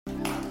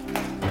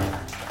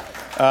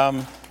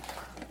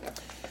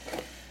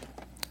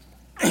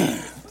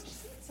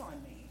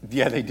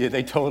Yeah, they did.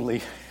 They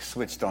totally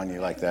switched on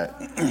you like that.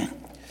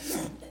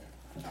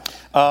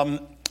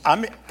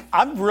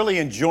 I'm really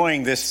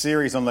enjoying this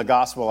series on the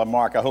Gospel of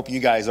Mark. I hope you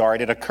guys are.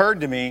 It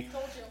occurred to me,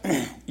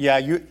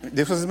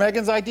 this was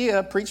Megan's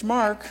idea, preach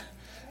Mark.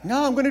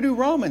 No, I'm going to do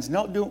Romans.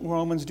 No, do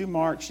Romans, do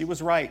Mark. She was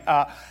right.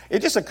 It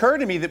just occurred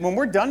to me that when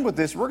we're done with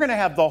this, we're going to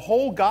have the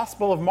whole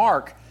Gospel of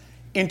Mark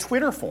in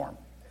Twitter form.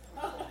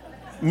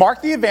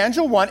 Mark the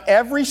Evangel 1,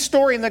 every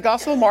story in the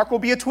Gospel of Mark will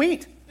be a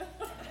tweet.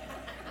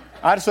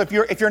 So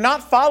if you're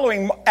not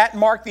following at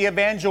Mark the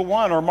Evangel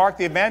 1 or Mark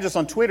the Evangelist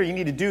on Twitter, you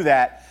need to do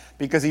that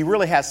because he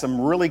really has some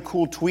really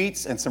cool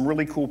tweets and some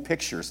really cool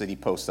pictures that he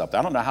posts up.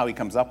 I don't know how he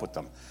comes up with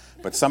them,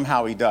 but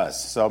somehow he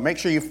does. So make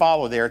sure you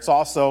follow there.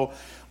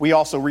 We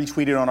also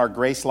retweet it on our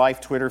Grace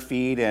Life Twitter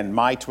feed and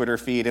my Twitter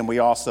feed, and we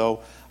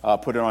also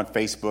put it on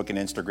Facebook and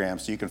Instagram,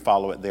 so you can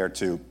follow it there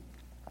too.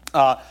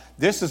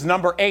 This is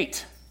number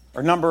 8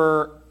 or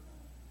number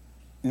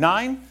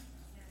 9.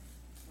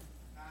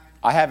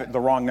 I have it the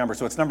wrong number,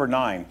 so it's number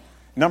 9.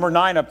 Number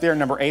 9 up there,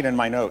 number 8 in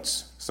my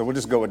notes. So we'll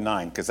just go with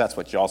 9 because that's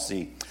what y'all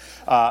see.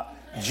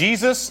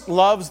 Jesus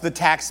loves the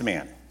tax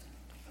man.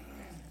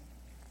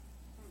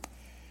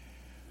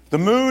 The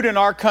mood in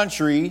our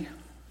country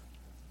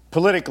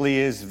politically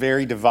is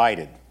very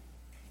divided.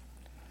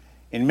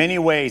 In many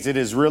ways, it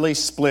is really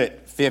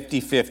split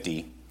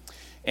 50-50.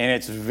 And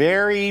it's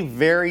very,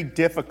 very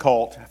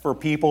difficult for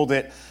people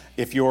that,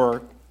 if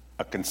you're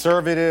a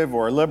conservative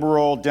or a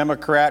liberal,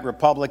 Democrat,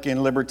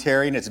 Republican,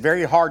 Libertarian, it's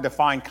very hard to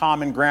find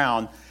common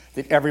ground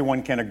that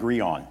everyone can agree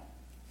on.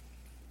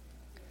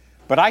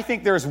 But I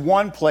think there's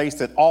one place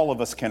that all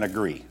of us can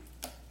agree.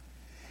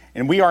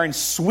 And we are in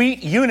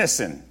sweet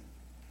unison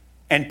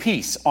and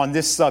peace on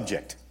this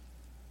subject.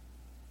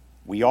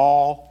 We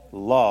all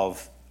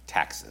love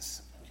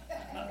taxes.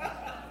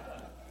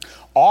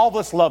 All of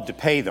us love to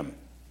pay them.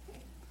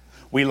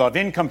 We love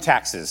income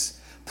taxes,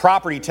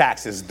 property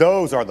taxes.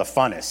 Those are the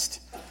funnest.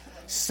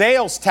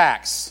 Sales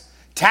tax,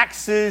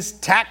 taxes,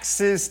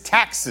 taxes,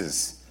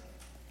 taxes.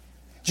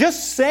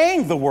 Just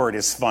saying the word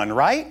is fun,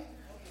 right?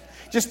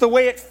 Just the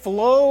way it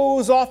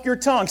flows off your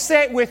tongue.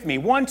 Say it with me.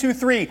 1, 2,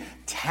 3.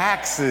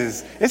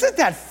 Taxes. Isn't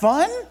that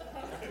fun?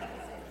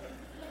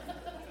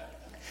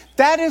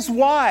 That is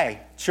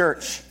why,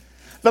 church,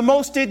 the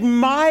most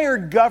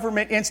admired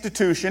government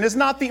institution is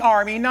not the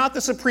Army, not the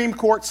Supreme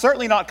Court,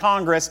 certainly not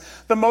Congress.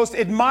 The most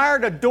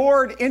admired,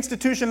 adored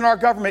institution in our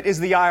government is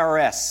the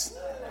IRS.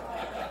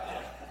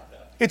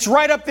 It's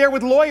right up there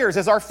with lawyers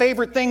as our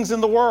favorite things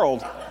in the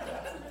world.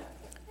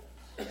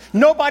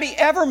 Nobody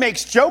ever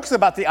makes jokes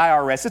about the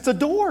IRS. It's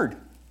adored.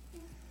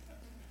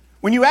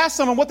 When you ask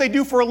someone what they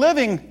do for a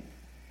living,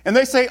 and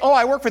they say, "Oh,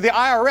 I work for the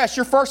IRS,"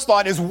 your first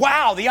thought is,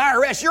 "Wow, the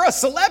IRS, you're a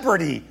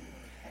celebrity.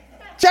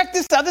 Check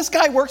this out, this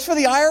guy works for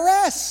the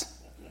IRS."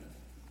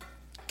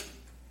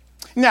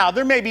 Now,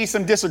 there may be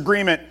some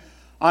disagreement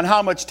on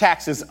how much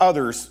taxes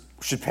others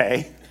should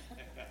pay,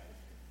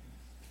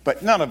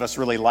 but none of us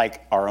really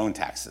like our own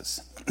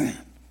taxes.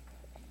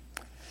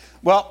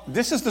 Well,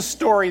 this is the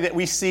story that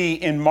we see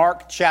in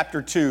Mark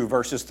chapter 2,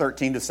 verses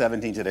 13 to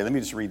 17 today. Let me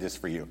just read this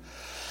for you.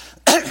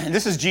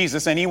 This is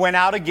Jesus, and he went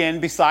out again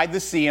beside the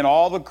sea, and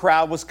all the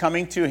crowd was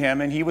coming to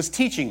him, and he was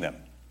teaching them.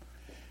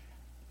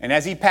 And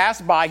as he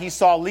passed by, he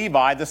saw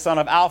Levi, the son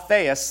of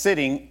Alphaeus,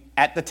 sitting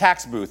at the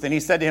tax booth, and he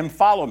said to him,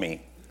 "Follow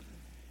me."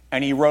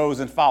 And he rose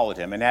and followed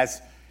him. And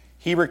as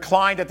he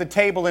reclined at the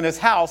table in his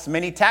house,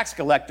 many tax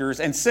collectors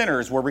and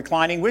sinners were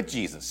reclining with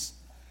Jesus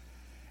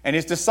and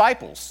his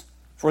disciples,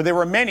 for there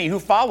were many who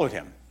followed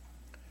him.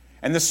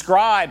 And the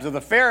scribes of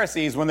the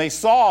Pharisees, when they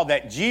saw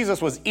that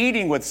Jesus was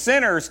eating with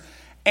sinners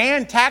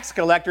and tax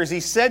collectors, he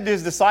said to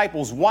his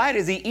disciples, "Why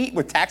does he eat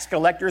with tax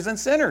collectors and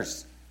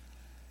sinners?"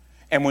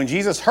 And when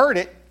Jesus heard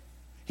it,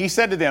 he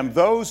said to them,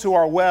 "Those who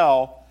are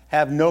well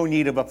have no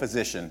need of a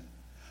physician,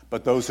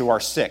 but those who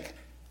are sick.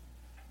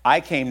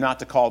 I came not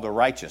to call the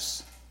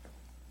righteous,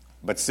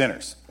 but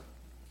sinners."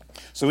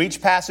 So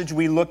each passage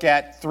we look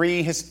at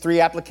three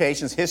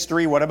applications: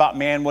 history, what about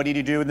man, what did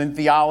he do? And then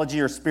theology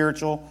or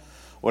spiritual,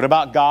 what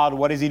about God,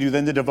 what does he do?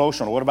 Then the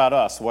devotional, what about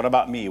us? What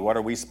about me? What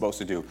are we supposed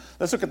to do?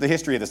 Let's look at the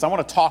history of this. I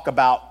want to talk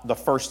about the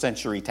first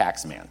century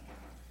tax man.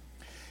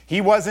 He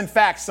was, in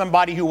fact,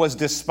 somebody who was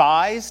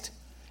despised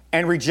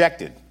and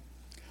rejected.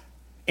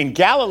 In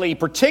Galilee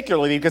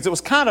particularly,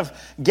 because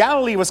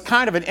Galilee was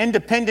kind of an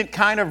independent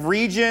kind of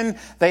region.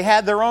 They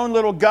had their own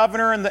little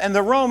governor, and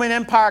the Roman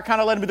Empire kind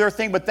of let them do their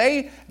thing, but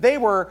they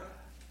were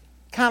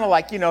kind of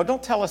like,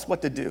 don't tell us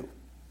what to do.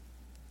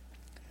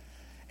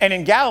 And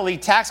in Galilee,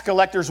 tax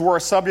collectors were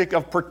a subject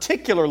of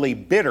particularly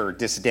bitter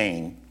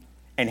disdain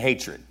and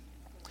hatred.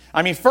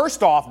 I mean,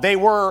 first off, they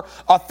were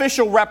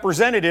official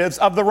representatives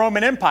of the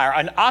Roman Empire,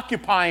 an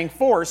occupying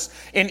force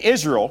in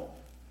Israel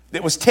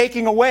that was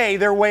taking away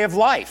their way of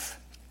life.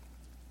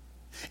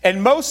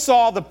 And most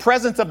saw the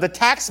presence of the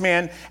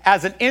taxman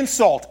as an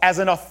insult, as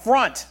an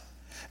affront.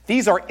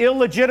 These are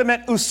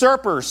illegitimate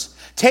usurpers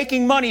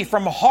taking money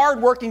from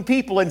hardworking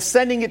people and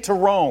sending it to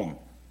Rome.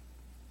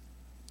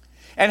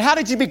 And how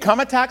did you become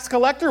a tax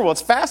collector? Well,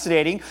 it's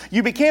fascinating.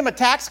 You became a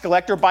tax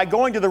collector by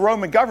going to the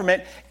Roman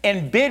government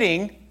and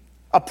bidding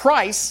a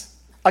price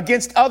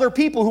against other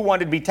people who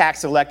wanted to be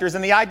tax collectors.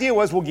 And the idea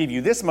was, we'll give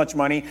you this much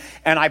money,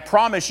 and I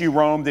promise you,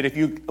 Rome, that if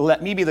you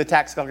let me be the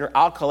tax collector,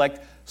 I'll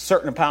collect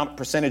certain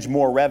percentage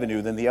more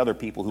revenue than the other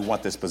people who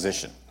want this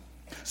position.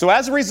 So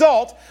as a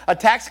result, a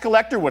tax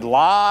collector would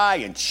lie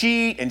and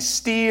cheat and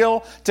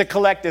steal to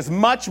collect as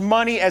much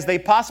money as they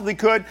possibly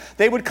could.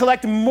 They would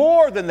collect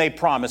more than they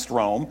promised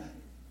Rome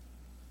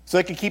so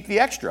they could keep the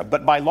extra.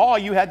 But by law,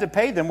 you had to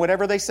pay them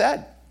whatever they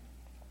said.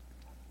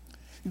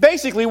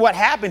 Basically, what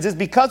happens is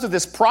because of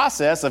this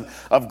process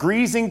of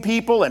greasing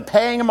people and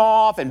paying them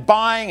off and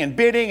buying and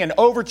bidding and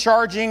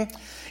overcharging,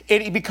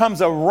 it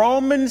becomes a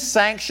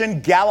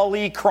Roman-sanctioned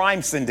Galilee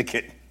crime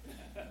syndicate.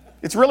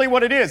 It's really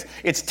what it is.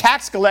 It's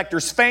tax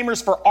collectors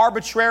famous for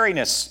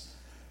arbitrariness,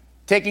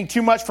 taking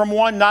too much from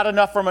one, not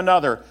enough from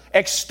another,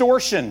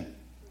 extortion,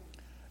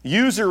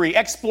 usury,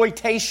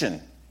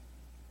 exploitation.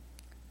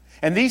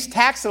 And these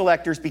tax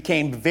collectors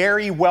became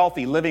very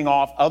wealthy, living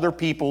off other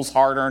people's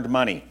hard-earned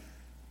money.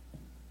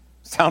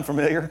 Sound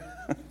familiar?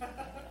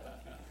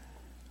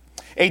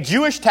 A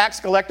Jewish tax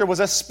collector was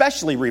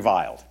especially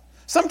reviled.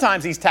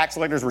 Sometimes these tax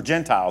collectors were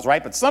Gentiles,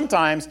 right? But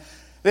sometimes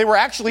they were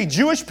actually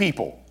Jewish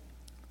people,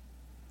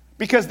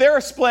 because they're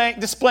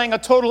displaying a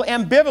total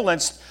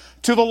ambivalence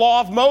to the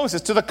law of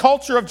Moses, to the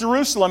culture of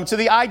Jerusalem, to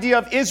the idea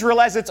of Israel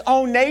as its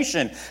own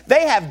nation.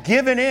 They have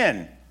given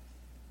in.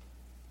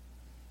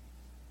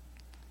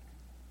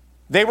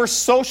 They were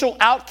social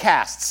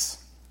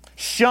outcasts,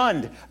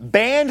 shunned,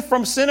 banned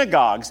from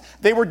synagogues.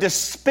 They were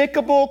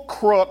despicable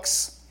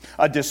crooks,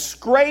 a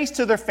disgrace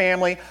to their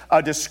family,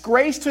 a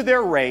disgrace to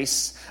their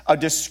race, a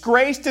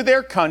disgrace to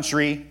their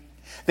country.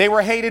 They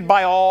were hated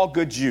by all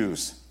good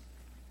Jews.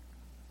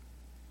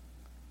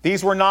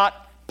 These were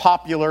not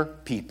popular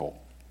people.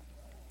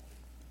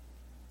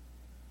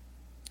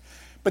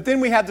 But then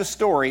we have the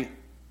story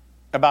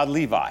about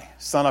Levi,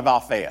 son of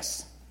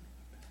Alphaeus.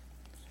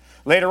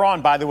 Later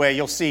on, by the way,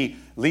 you'll see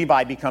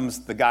Levi becomes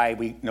the guy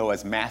we know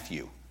as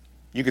Matthew.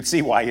 You could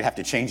see why you'd have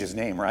to change his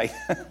name, right?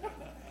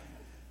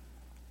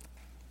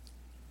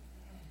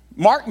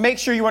 Mark, make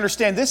sure you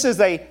understand, this is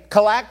a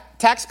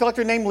tax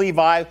collector named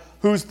Levi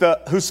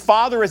whose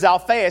father is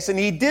Alphaeus, and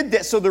he did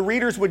this so the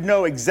readers would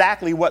know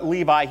exactly what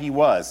Levi he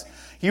was.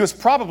 He was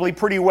probably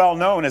pretty well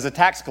known as a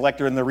tax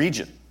collector in the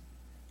region.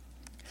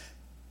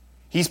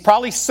 He's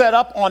probably set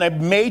up on a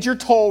major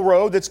toll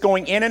road that's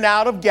going in and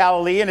out of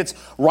Galilee, and it's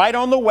right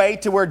on the way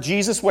to where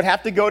Jesus would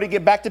have to go to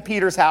get back to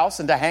Peter's house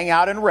and to hang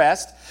out and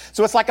rest.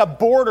 So it's like a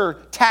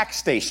border tax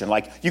station.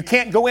 Like, you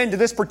can't go into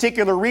this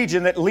particular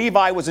region that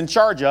Levi was in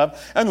charge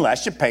of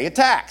unless you pay a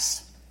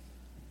tax.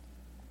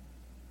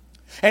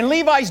 And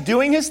Levi's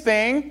doing his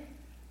thing.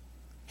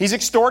 He's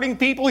extorting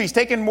people. He's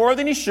taking more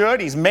than he should.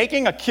 He's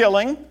making a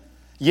killing.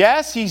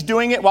 Yes, he's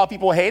doing it while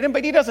people hate him,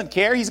 but he doesn't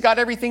care. He's got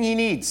everything he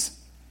needs.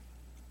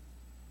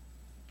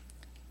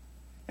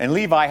 And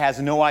Levi has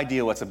no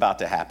idea what's about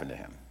to happen to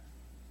him.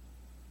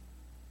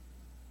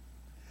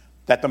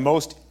 That the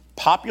most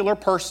popular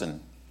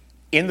person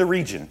in the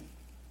region,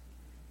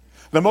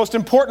 the most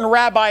important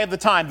rabbi of the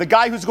time, the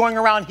guy who's going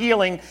around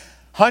healing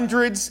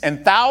hundreds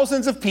and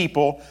thousands of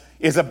people,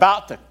 is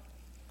about to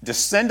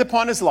descend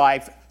upon his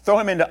life, throw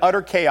him into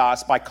utter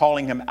chaos by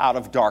calling him out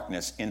of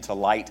darkness into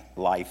light,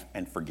 life,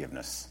 and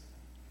forgiveness.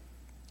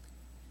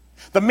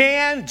 The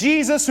man,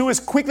 Jesus, who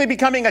is quickly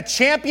becoming a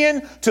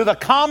champion to the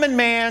common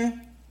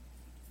man,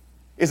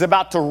 is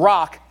about to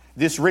rock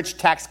this rich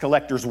tax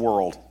collector's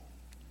world.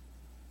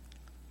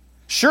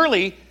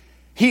 Surely,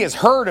 he has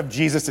heard of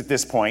Jesus at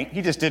this point.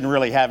 He just didn't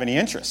really have any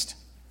interest.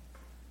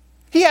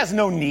 He has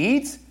no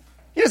needs.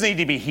 He doesn't need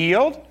to be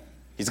healed.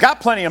 He's got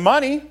plenty of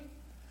money.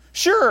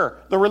 Sure,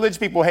 the religious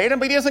people hate him,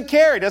 but he doesn't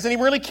care. He doesn't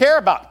even really care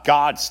about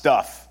God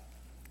stuff.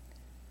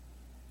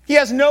 He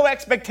has no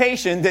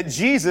expectation that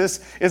Jesus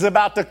is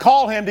about to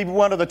call him to be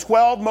one of the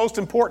 12 most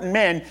important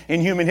men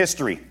in human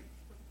history.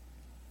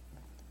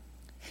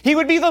 He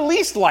would be the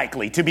least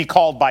likely to be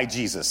called by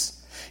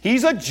Jesus.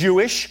 He's a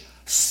Jewish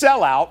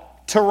sellout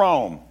to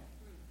Rome,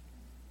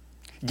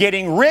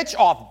 getting rich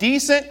off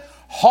decent,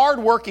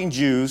 hardworking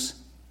Jews.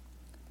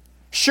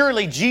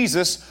 Surely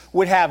Jesus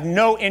would have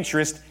no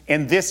interest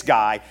in this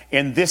guy,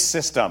 in this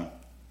system.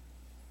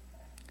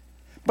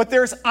 But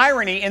there's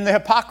irony in the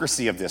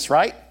hypocrisy of this,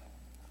 right?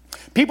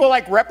 People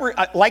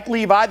like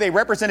Levi, they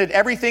represented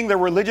everything the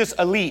religious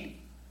elite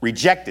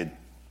rejected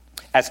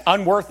as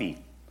unworthy,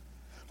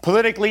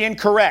 politically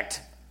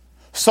incorrect,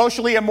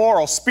 socially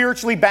immoral,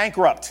 spiritually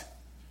bankrupt.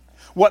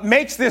 What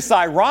makes this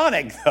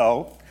ironic,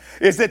 though,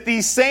 is that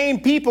these same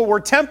people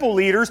were temple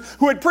leaders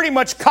who had pretty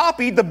much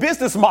copied the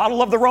business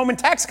model of the Roman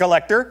tax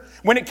collector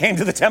when it came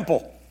to the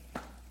temple.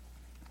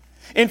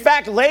 In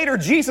fact, later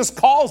Jesus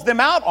calls them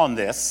out on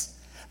this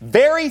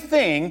very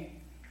thing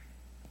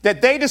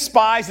that they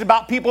despised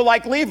about people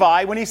like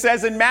Levi when he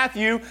says in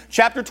Matthew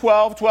chapter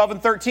 12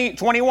 and 13,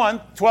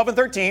 21, 12 and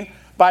 13,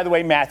 by the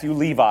way, Matthew,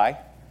 Levi,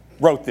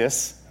 wrote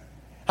this.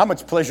 How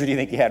much pleasure do you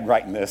think he had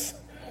writing this?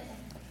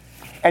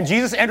 And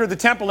Jesus entered the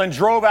temple and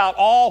drove out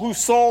all who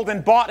sold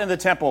and bought in the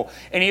temple.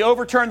 And he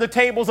overturned the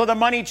tables of the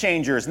money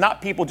changers,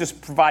 not people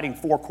just providing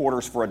 4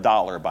 quarters for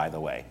 $1, by the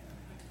way.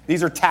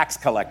 These are tax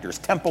collectors,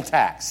 temple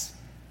tax.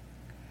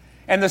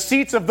 And the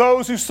seats of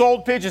those who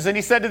sold pigeons. And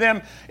he said to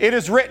them, it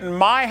is written,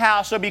 my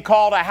house shall be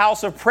called a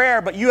house of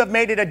prayer, but you have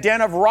made it a den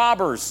of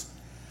robbers.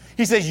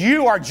 He says,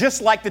 you are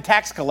just like the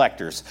tax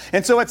collectors.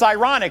 And so it's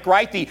ironic,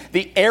 right?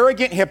 The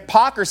arrogant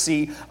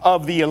hypocrisy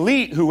of the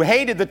elite who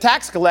hated the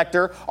tax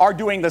collector are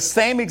doing the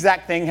same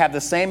exact thing, have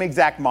the same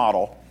exact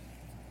model.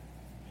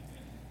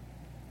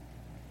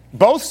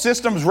 Both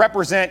systems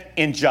represent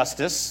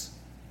injustice,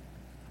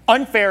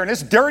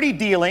 unfairness, dirty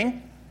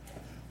dealing.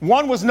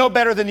 One was no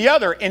better than the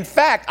other. In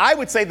fact, I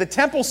would say the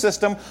temple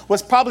system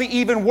was probably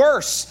even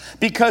worse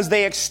because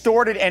they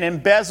extorted and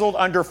embezzled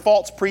under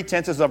false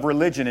pretenses of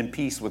religion and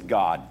peace with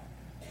God.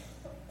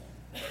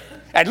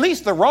 At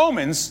least the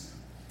Romans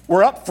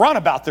were upfront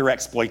about their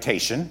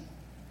exploitation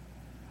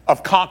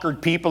of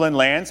conquered people and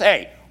lands.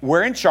 Hey,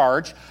 we're in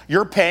charge,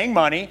 you're paying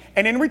money,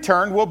 and in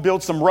return, we'll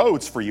build some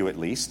roads for you at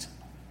least.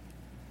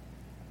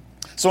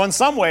 So in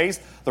some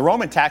ways, the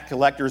Roman tax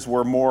collectors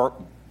were more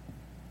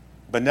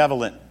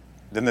benevolent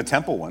than the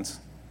temple ones.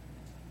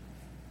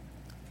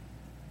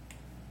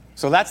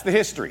 So that's the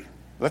history.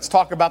 Let's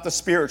talk about the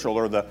spiritual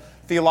or the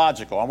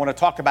theological. I want to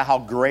talk about how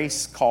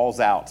grace calls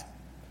out.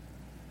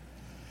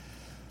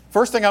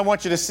 First thing I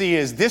want you to see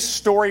is this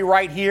story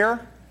right here,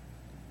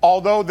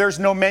 although there's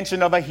no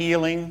mention of a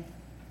healing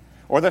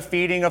or the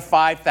feeding of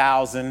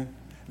 5,000,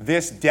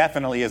 this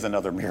definitely is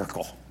another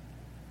miracle.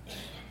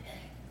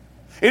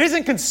 It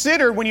isn't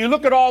considered when you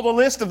look at all the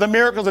list of the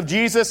miracles of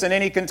Jesus in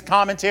any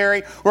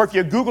commentary, or if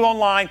you Google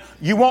online,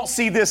 you won't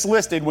see this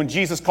listed when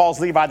Jesus calls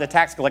Levi the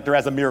tax collector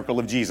as a miracle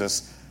of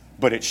Jesus,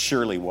 but it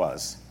surely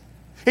was.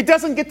 It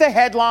doesn't get the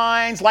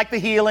headlines like the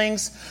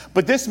healings,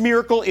 but this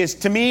miracle is,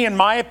 to me, in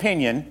my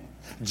opinion,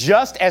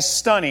 just as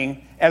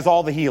stunning as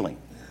all the healing.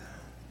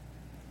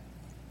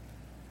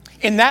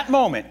 In that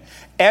moment,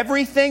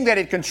 everything that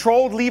had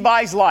controlled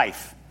Levi's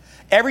life,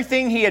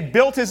 everything he had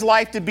built his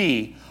life to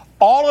be,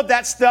 all of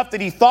that stuff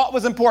that he thought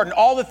was important,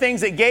 all the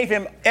things that gave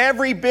him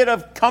every bit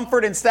of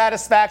comfort and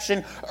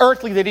satisfaction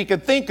earthly that he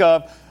could think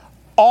of,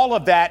 all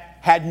of that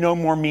had no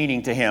more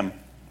meaning to him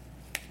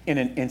in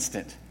an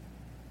instant.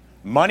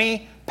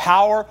 Money,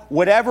 power,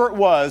 whatever it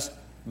was,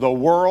 the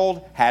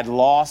world had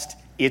lost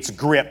its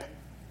grip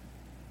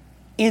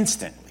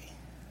instantly.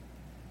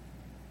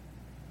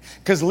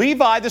 Because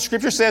Levi, the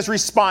scripture says,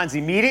 responds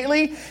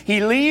immediately.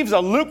 He leaves a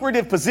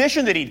lucrative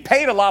position that he'd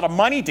paid a lot of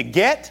money to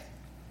get,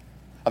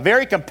 a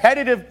very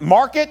competitive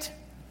market,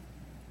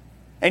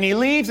 and he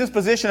leaves his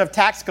position of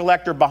tax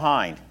collector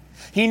behind.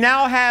 He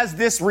now has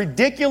this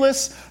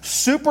ridiculous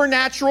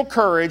supernatural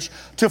courage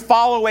to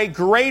follow a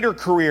greater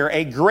career,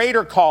 a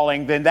greater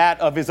calling than that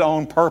of his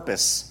own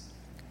purpose.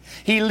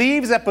 He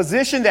leaves a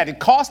position that had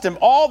cost him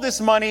all this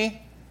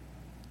money,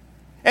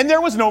 and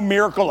there was no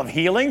miracle of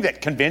healing that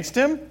convinced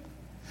him.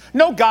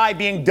 No guy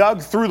being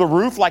dug through the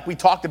roof like we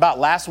talked about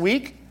last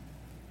week.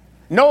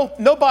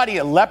 Nobody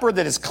a leper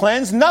that is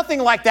cleansed. Nothing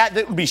like that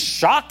would be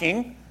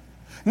shocking.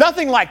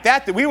 Nothing like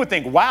that we would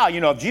think, wow,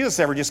 if Jesus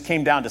ever just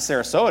came down to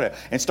Sarasota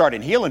and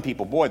started healing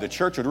people, boy, the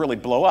church would really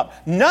blow up.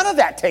 None of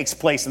that takes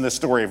place in the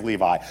story of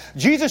Levi.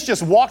 Jesus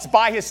just walks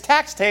by his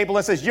tax table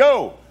and says,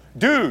 yo,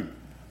 dude,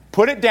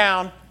 put it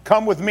down,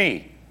 come with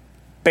me.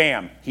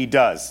 Bam, he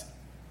does.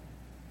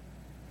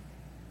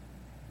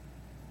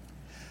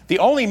 The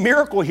only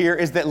miracle here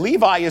is that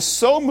Levi is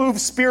so moved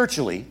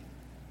spiritually,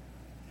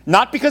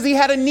 not because he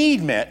had a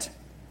need met,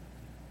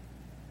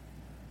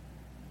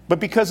 but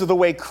because of the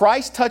way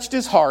Christ touched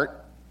his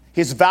heart,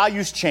 his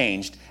values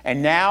changed,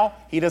 and now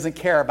he doesn't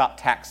care about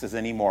taxes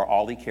anymore.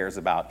 All he cares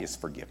about is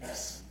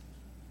forgiveness.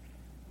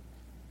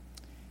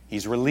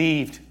 He's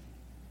relieved.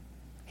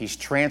 He's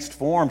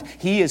transformed.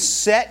 He is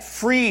set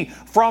free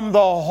from the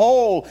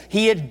hole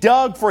he had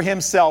dug for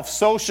himself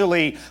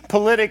socially,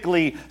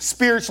 politically,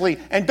 spiritually.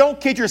 And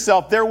don't kid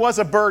yourself, there was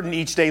a burden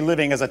each day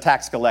living as a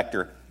tax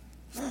collector.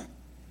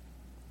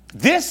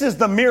 This is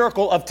the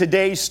miracle of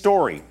today's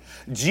story.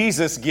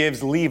 Jesus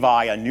gives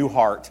Levi a new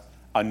heart,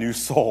 a new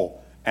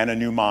soul, and a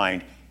new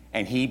mind,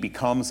 and he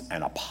becomes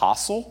an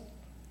apostle?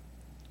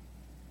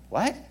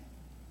 What?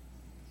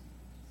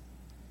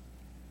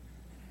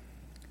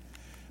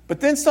 But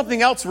then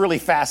something else really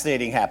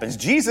fascinating happens.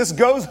 Jesus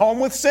goes home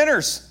with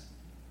sinners.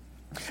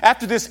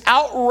 After this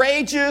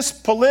outrageous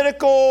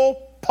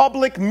political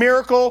public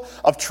miracle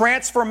of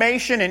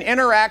transformation and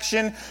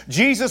interaction,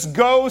 Jesus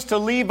goes to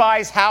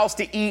Levi's house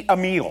to eat a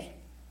meal.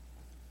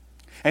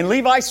 And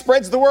Levi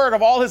spreads the word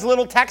of all his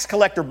little tax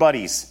collector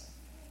buddies.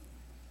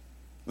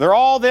 They're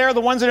all there,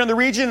 the ones that are in the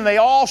region, and they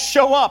all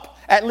show up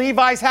at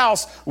Levi's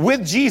house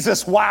with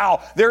Jesus.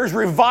 Wow, there's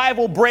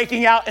revival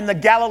breaking out in the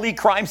Galilee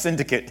crime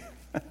syndicate.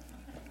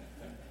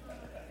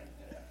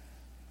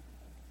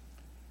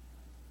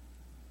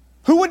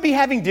 Who would be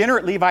having dinner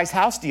at Levi's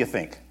house, do you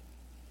think?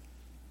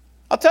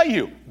 I'll tell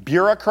you,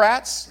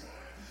 bureaucrats,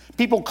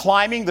 people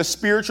climbing the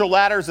spiritual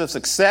ladders of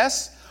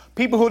success,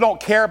 People who don't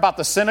care about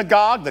the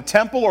synagogue, the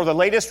temple, or the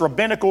latest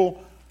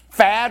rabbinical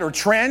fad or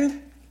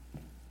trend.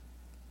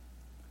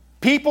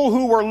 People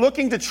who were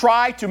looking to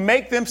try to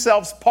make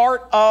themselves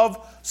part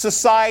of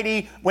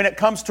society when it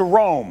comes to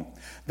Rome.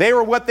 They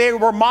were what they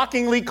were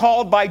mockingly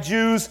called by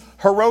Jews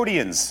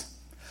Herodians.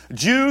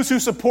 Jews who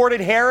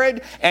supported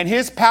Herod and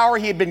his power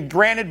he had been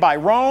granted by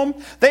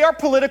Rome. They are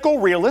political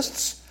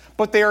realists,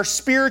 but they are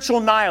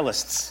spiritual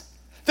nihilists.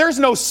 There's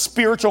no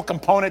spiritual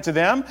component to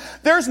them.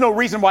 There's no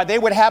reason why they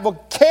would have a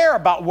care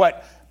about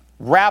what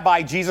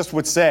Rabbi Jesus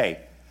would say.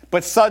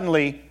 But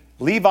suddenly,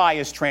 Levi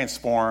is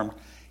transformed.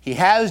 He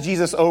has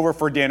Jesus over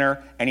for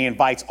dinner, and he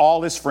invites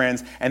all his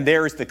friends, and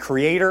there is the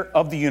creator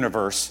of the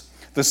universe,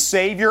 the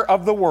Savior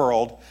of the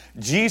world,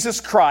 Jesus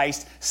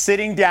Christ,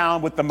 sitting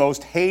down with the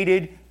most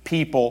hated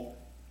people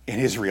in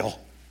Israel.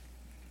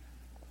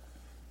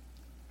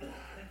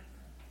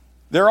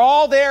 They're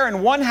all there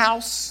in one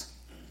house,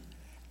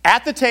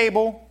 at the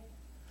table,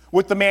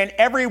 with the man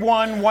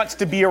everyone wants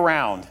to be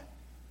around.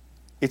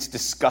 It's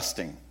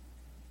disgusting.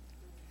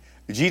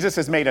 Jesus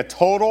has made a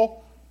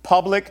total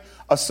public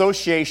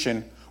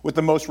association with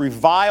the most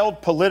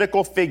reviled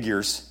political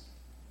figures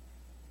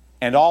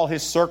and all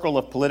his circle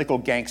of political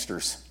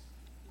gangsters.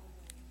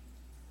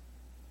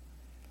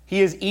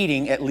 He is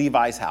eating at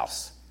Levi's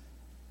house.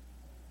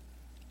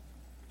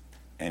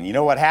 And you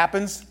know what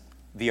happens?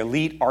 The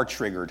elite are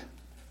triggered.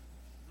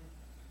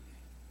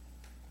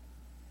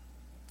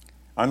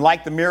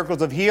 Unlike the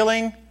miracles of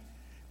healing,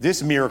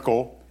 this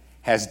miracle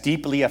has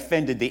deeply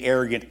offended the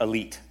arrogant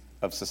elite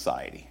of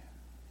society.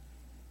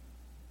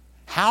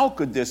 How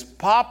could this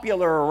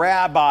popular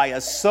rabbi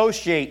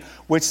associate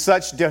with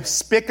such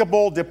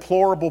despicable,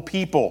 deplorable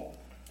people?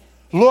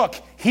 Look,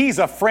 he's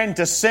a friend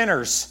to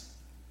sinners.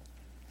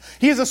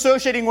 He is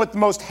associating with the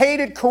most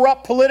hated,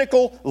 corrupt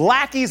political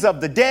lackeys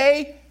of the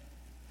day,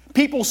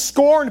 people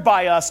scorned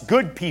by us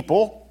good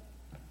people.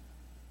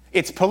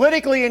 It's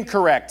politically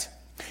incorrect.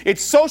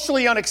 It's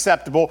socially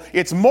unacceptable.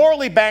 It's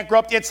morally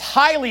bankrupt. It's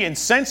highly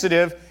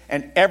insensitive,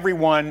 and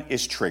everyone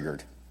is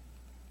triggered.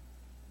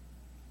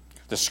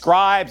 The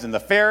scribes and the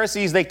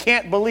Pharisees, they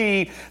can't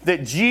believe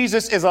that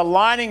Jesus is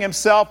aligning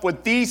himself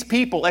with these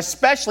people,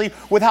 especially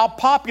with how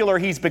popular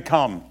he's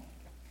become.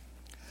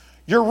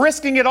 You're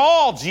risking it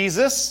all,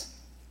 Jesus.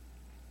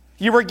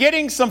 You were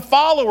getting some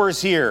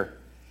followers here,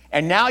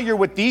 and now you're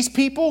with these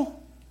people?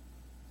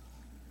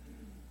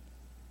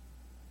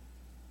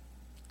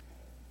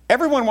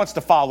 Everyone wants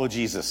to follow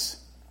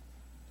Jesus.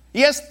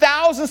 He has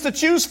thousands to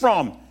choose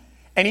from,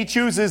 and he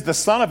chooses the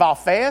son of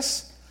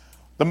Alphaeus,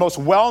 the most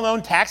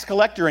well-known tax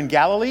collector in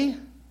Galilee.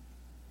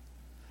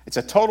 It's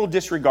a total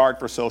disregard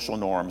for social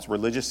norms,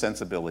 religious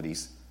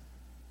sensibilities.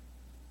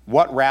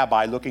 What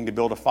rabbi looking to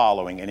build a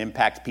following and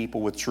impact people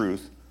with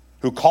truth,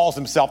 who calls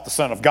himself the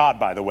Son of God,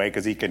 by the way,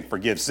 because he can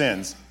forgive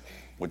sins,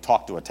 would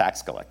talk to a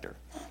tax collector?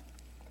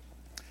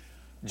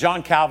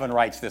 John Calvin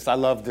writes this. I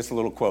love this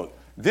little quote.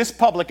 This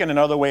publican,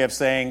 another way of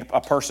saying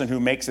a person who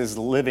makes his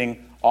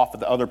living off of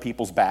the other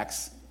people's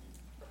backs.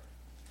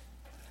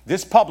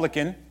 This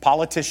publican,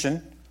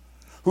 politician,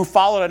 who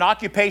followed an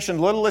occupation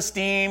little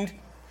esteemed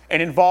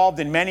and involved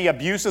in many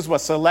abuses,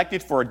 was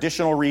selected for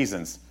additional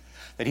reasons,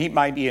 that he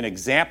might be an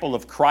example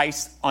of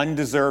Christ's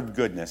undeserved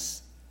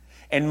goodness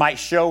and might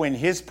show in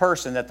his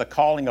person that the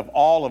calling of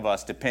all of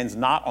us depends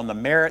not on the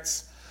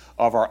merits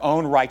of our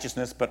own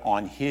righteousness, but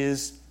on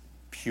his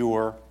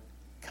pure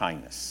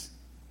kindness.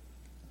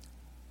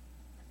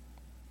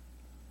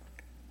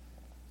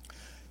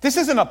 This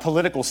isn't a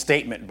political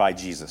statement by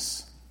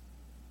Jesus.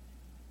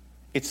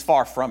 It's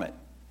far from it.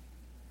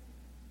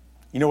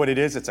 You know what it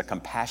is? It's a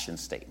compassion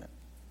statement.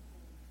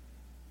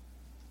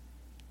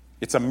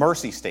 It's a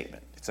mercy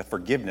statement. It's a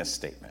forgiveness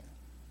statement.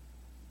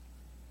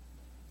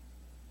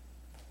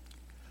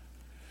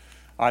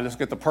 All right, let's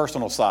get the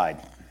personal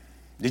side.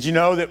 Did you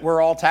know that we're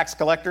all tax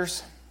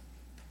collectors?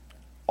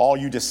 All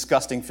you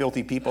disgusting,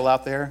 filthy people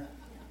out there?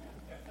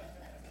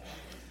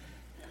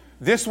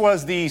 This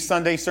was the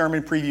Sunday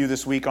sermon preview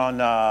this week on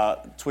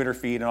Twitter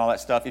feed and all that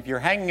stuff. If you're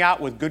hanging out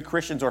with good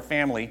Christians or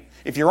family,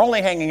 if you're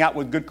only hanging out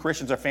with good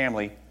Christians or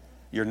family,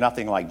 you're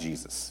nothing like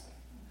Jesus.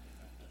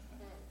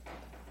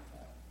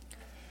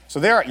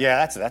 So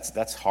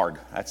that's hard.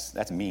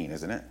 That's mean,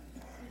 isn't it?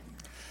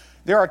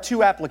 There are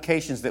two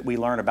applications that we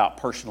learn about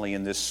personally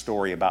in this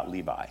story about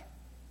Levi.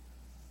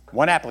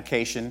 One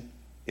application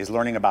is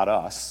learning about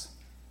us.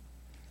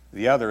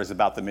 The other is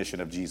about the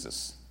mission of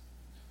Jesus.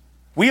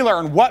 We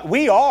learn what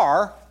we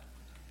are,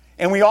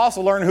 and we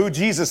also learn who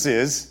Jesus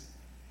is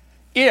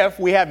if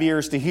we have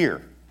ears to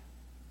hear.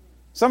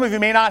 Some of you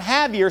may not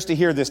have ears to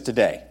hear this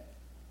today,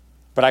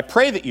 but I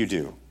pray that you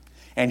do.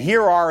 And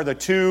here are the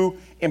two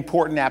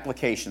important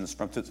applications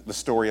from the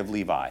story of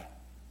Levi,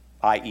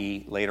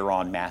 i.e., later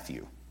on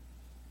Matthew.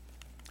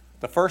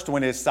 The first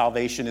one is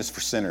salvation is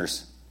for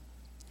sinners.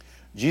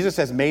 Jesus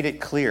has made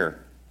it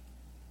clear.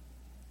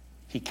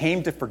 He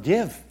came to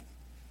forgive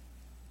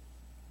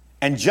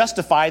and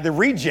justify the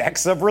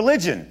rejects of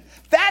religion.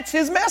 That's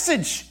his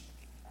message.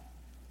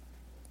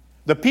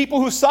 The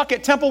people who suck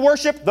at temple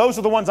worship, those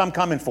are the ones I'm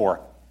coming for.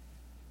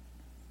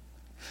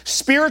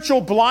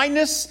 Spiritual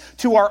blindness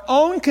to our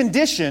own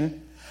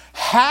condition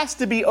has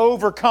to be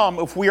overcome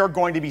if we are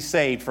going to be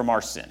saved from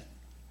our sin.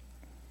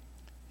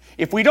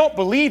 If we don't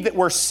believe that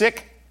we're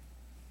sick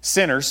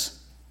sinners,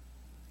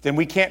 then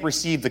we can't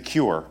receive the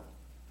cure.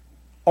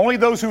 Only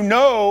those who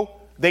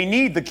know they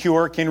need the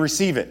cure can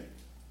receive it.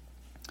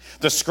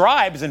 The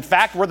scribes, in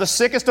fact, were the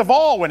sickest of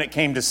all when it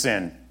came to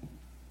sin.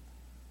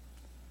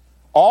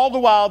 All the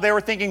while, they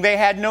were thinking they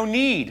had no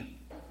need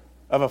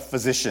of a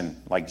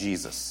physician like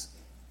Jesus.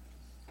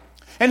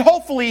 And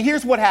hopefully,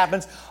 here's what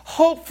happens.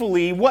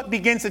 Hopefully, what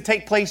begins to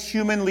take place,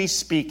 humanly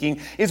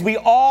speaking, is we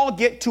all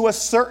get to a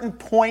certain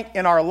point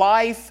in our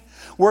life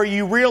where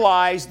you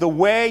realize the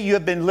way you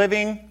have been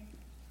living,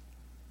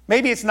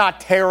 maybe it's not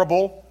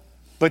terrible,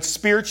 but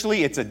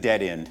spiritually, it's a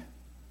dead end.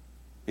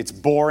 It's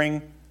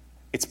boring.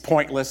 It's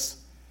pointless.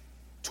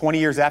 20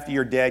 years after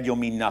you're dead, you'll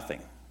mean nothing.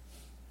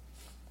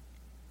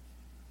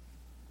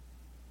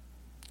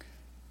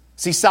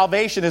 See,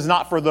 salvation is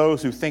not for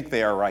those who think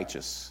they are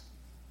righteous.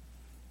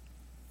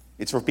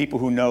 It's for people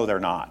who know they're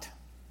not.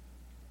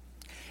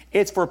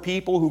 It's for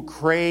people who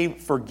crave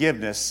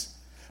forgiveness,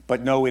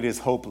 but know it is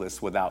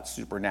hopeless without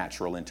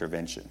supernatural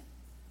intervention.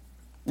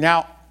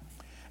 Now,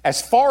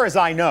 as far as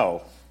I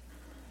know,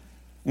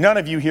 none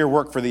of you here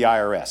work for the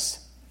IRS.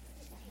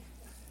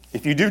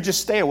 If you do,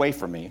 just stay away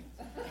from me.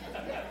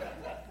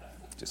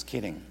 Just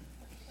kidding.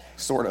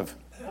 Sort of.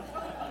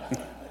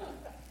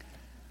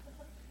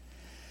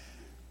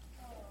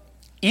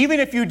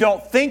 Even if you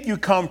don't think you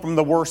come from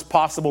the worst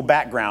possible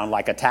background,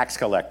 like a tax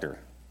collector,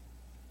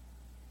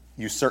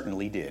 you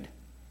certainly did.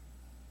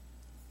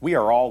 We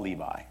are all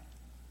Levi.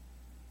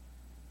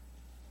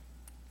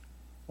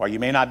 While you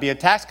may not be a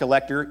tax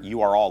collector,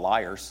 you are all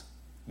liars.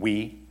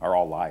 We are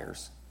all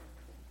liars.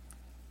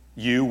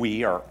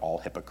 We are all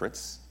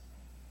hypocrites.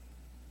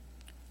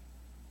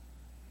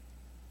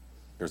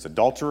 There's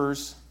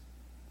adulterers,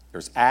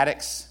 there's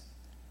addicts,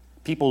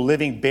 people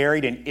living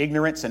buried in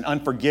ignorance and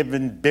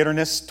unforgiven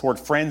bitterness toward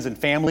friends and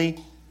family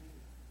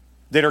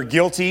that are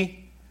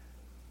guilty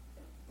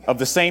of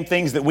the same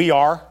things that we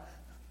are.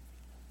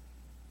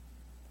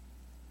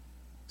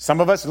 Some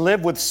of us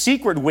live with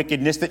secret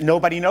wickedness that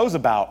nobody knows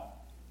about.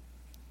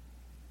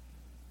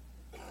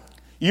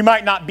 You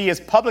might not be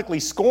as publicly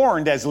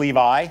scorned as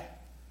Levi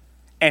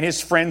and his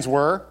friends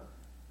were,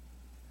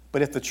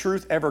 but if the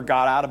truth ever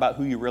got out about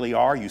who you really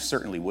are, you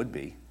certainly would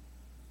be.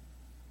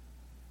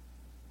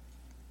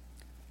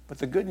 But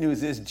the good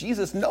news is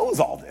Jesus knows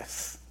all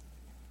this.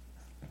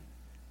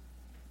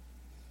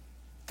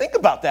 Think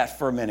about that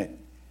for a minute.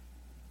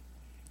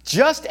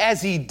 Just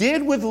as he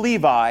did with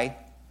Levi,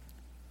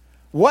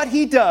 what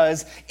he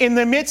does in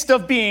the midst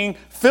of being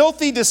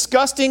filthy,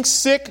 disgusting,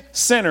 sick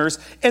sinners,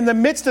 in the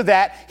midst of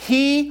that,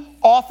 he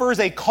offers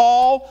a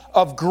call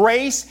of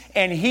grace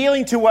and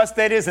healing to us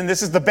that is, and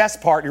this is the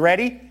best part, you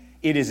ready?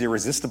 It is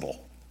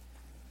irresistible.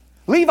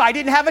 Levi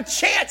didn't have a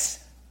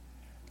chance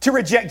to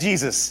reject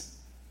Jesus.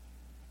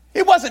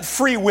 It wasn't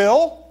free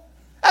will.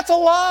 That's a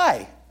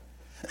lie.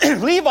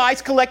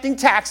 Levi's collecting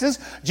taxes.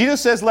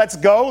 Jesus says, let's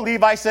go.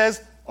 Levi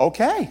says,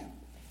 okay.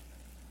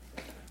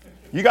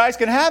 You guys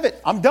can have it.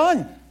 I'm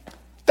done.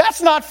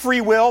 That's not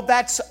free will.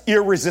 That's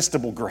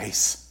irresistible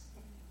grace.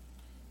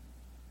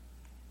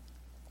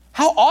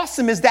 How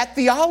awesome is that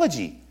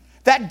theology?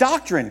 That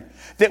doctrine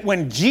that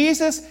when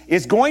Jesus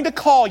is going to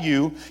call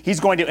you, he's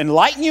going to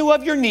enlighten you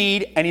of your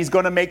need and he's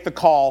going to make the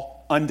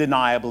call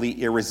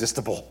undeniably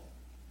irresistible.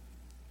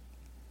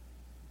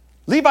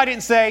 Levi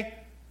didn't say,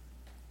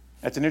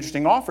 that's an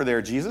interesting offer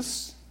there,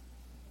 Jesus.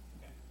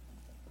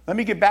 Let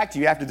me get back to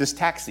you after this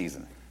tax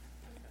season.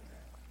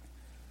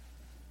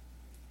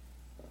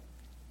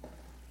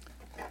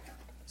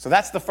 So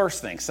that's the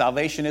first thing.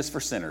 Salvation is for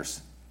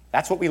sinners.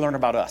 That's what we learn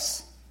about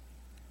us.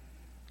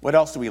 What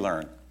else do we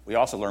learn? We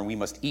also learn we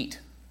must eat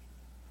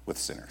with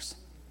sinners.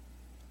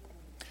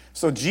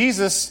 So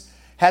Jesus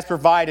has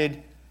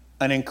provided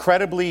an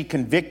incredibly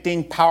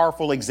convicting,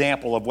 powerful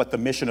example of what the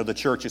mission of the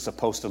church is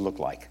supposed to look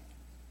like.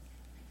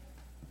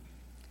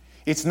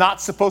 It's not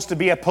supposed to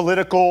be a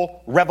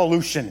political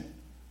revolution.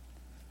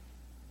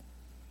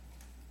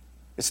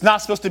 It's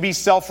not supposed to be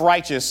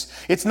self-righteous.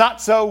 It's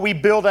not so we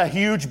build a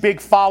huge,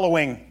 big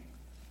following.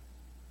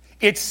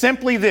 It's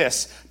simply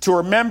this, to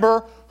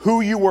remember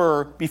who you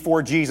were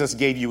before Jesus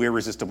gave you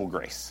irresistible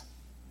grace.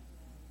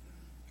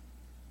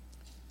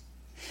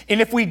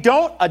 And if we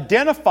don't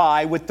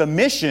identify with the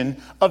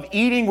mission of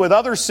eating with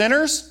other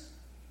sinners,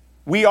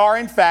 we are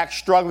in fact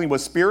struggling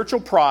with spiritual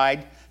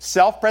pride,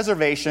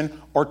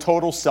 self-preservation, or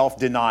total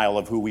self-denial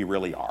of who we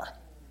really are.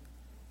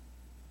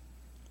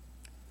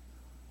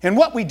 And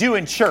what we do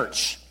in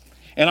church,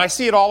 and I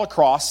see it all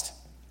across,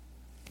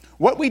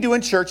 what we do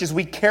in church is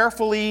we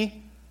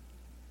carefully,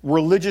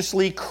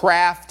 religiously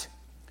craft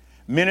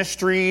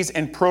ministries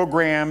and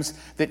programs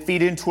that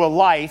feed into a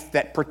life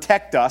that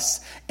protect us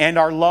and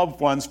our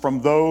loved ones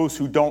from those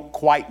who don't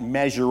quite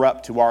measure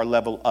up to our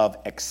level of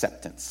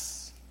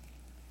acceptance.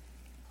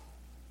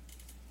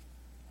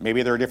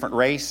 Maybe they're a different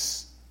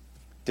race,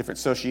 different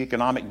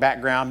socioeconomic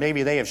background.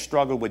 Maybe they have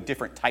struggled with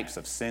different types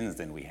of sins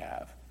than we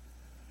have.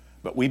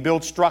 but we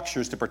build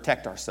structures to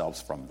protect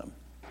ourselves from them.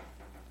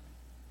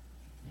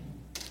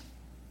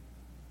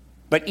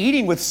 But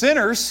eating with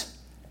sinners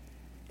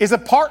is a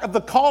part of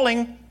the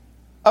calling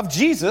of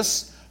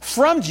Jesus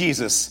from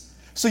Jesus.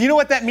 So you know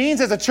what that means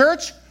as a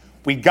church?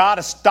 We got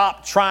to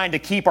stop trying to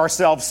keep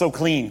ourselves so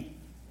clean.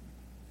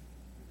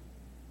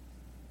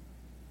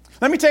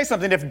 Let me tell you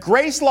something. If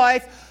Grace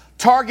Life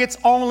targets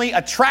only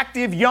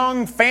attractive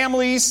young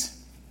families,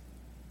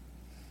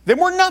 then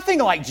we're nothing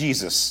like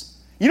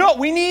Jesus. You know what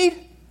we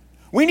need?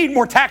 We need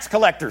more tax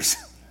collectors.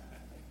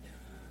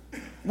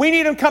 We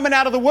need them coming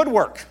out of the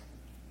woodwork.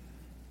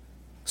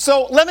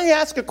 So let me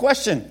ask a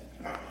question.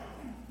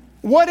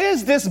 What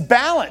is this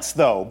balance,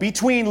 though,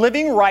 between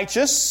living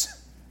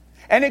righteous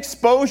and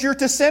exposure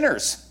to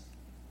sinners?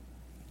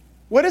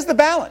 What is the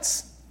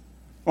balance?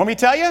 Want me to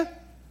tell you?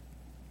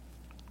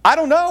 I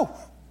don't know.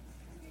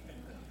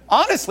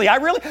 Honestly,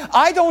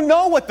 I don't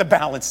know what the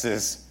balance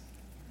is.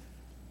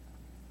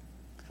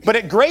 But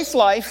at Grace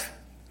Life,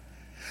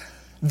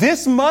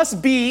 this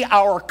must be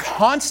our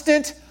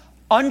constant,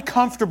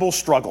 uncomfortable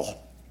struggle.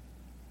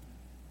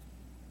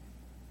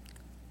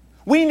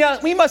 We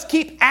must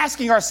keep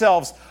asking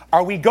ourselves,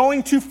 are we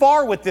going too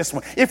far with this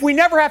one? If we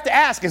never have to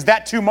ask, is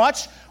that too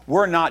much?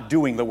 We're not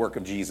doing the work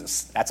of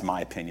Jesus. That's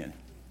my opinion.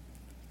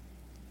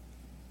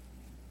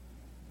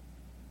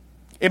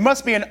 It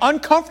must be an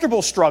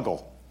uncomfortable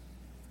struggle.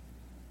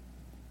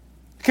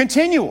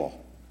 Continual.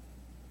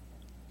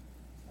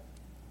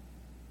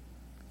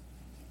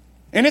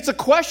 And it's a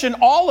question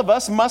all of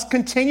us must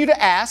continue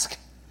to ask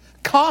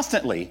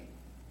constantly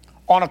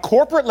on a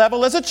corporate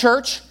level as a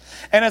church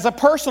and as a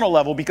personal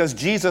level because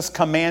Jesus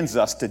commands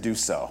us to do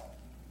so.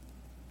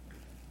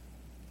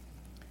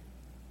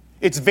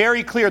 It's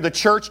very clear the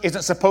church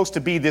isn't supposed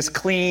to be this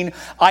clean,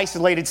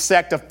 isolated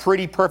sect of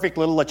pretty, perfect,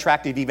 little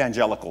attractive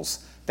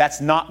evangelicals.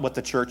 That's not what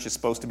the church is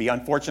supposed to be.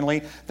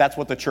 Unfortunately, that's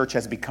what the church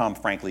has become,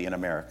 frankly, in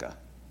America.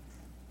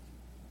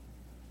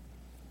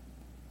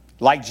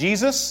 Like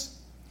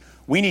Jesus,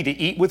 we need to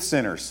eat with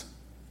sinners,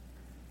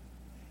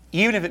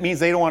 even if it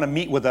means they don't want to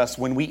meet with us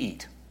when we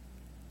eat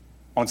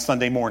on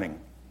Sunday morning.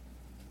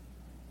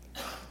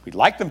 We'd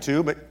like them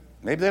to, but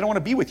maybe they don't want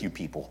to be with you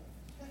people.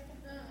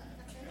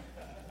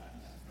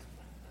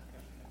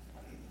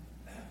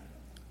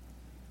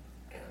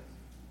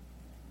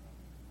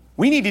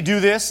 We need to do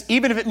this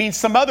even if it means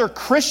some other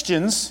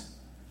Christians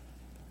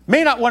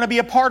may not want to be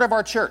a part of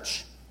our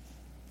church.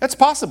 That's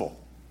possible.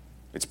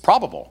 It's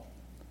probable.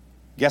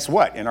 Guess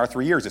what? In our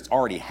 3 years, it's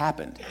already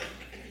happened.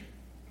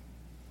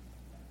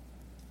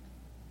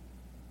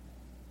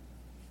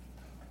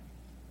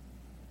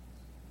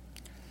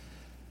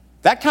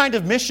 That kind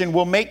of mission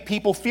will make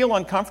people feel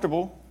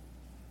uncomfortable,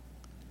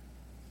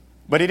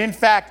 but it in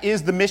fact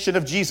is the mission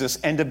of Jesus.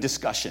 End of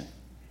discussion.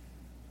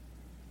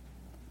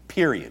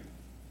 Period.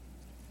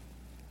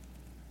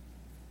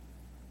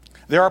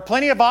 There are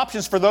plenty of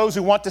options for those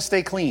who want to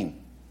stay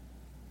clean.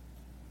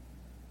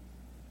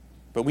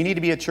 But we need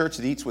to be a church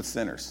that eats with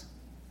sinners.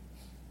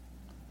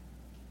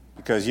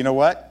 Because you know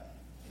what?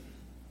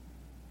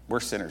 We're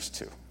sinners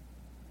too.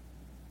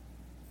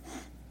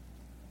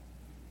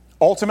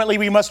 Ultimately,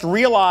 we must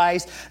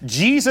realize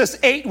Jesus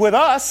ate with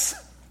us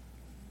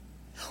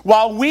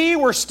while we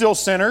were still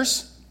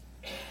sinners.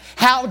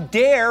 How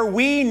dare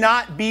we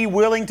not be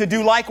willing to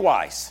do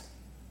likewise?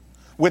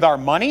 With our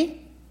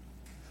money,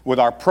 with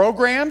our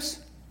programs,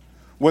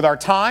 with our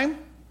time,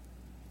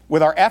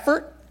 with our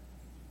effort.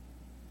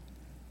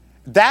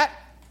 That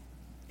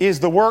is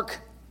the work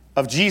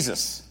of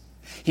Jesus.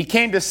 He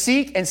came to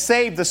seek and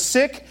save the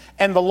sick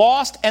and the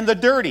lost and the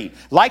dirty,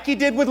 like he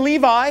did with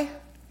Levi.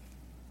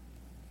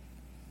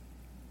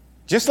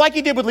 Just like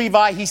he did with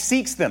Levi, he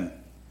seeks them.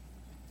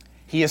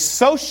 He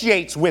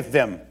associates with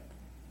them.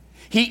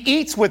 He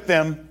eats with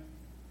them.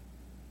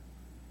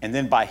 And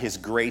then by his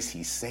grace,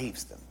 he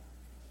saves them.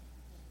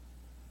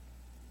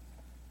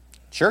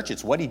 Church,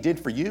 it's what he did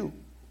for you.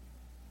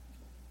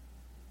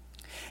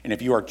 And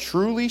if you are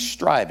truly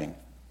striving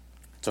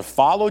to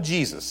follow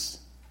Jesus,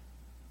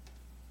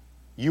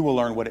 you will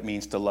learn what it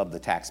means to love the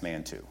tax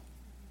man too.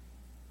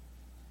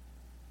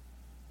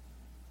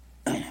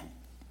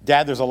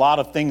 Dad, there's a lot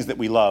of things that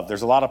we love.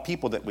 There's a lot of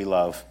people that we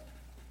love.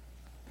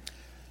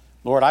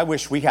 Lord, I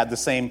wish we had the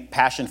same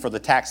passion for the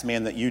tax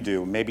man that you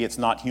do. Maybe it's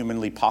not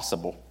humanly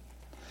possible.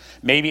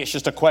 Maybe it's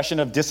just a question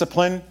of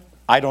discipline.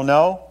 I don't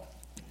know.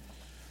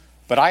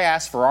 But I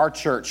ask for our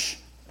church,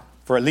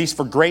 for at least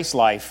for Grace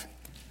Life,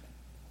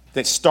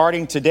 that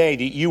starting today,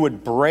 that you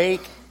would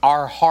break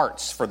our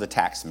hearts for the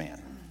tax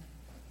man.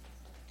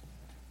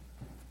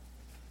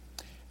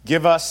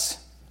 Give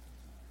us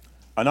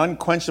an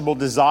unquenchable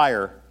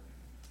desire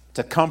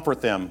to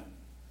comfort them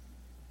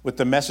with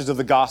the message of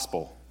the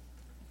gospel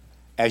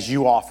as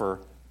you offer,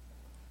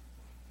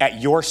 at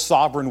your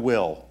sovereign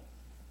will,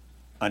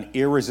 an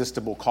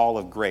irresistible call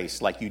of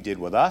grace like you did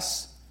with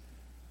us,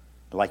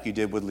 like you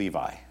did with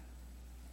Levi.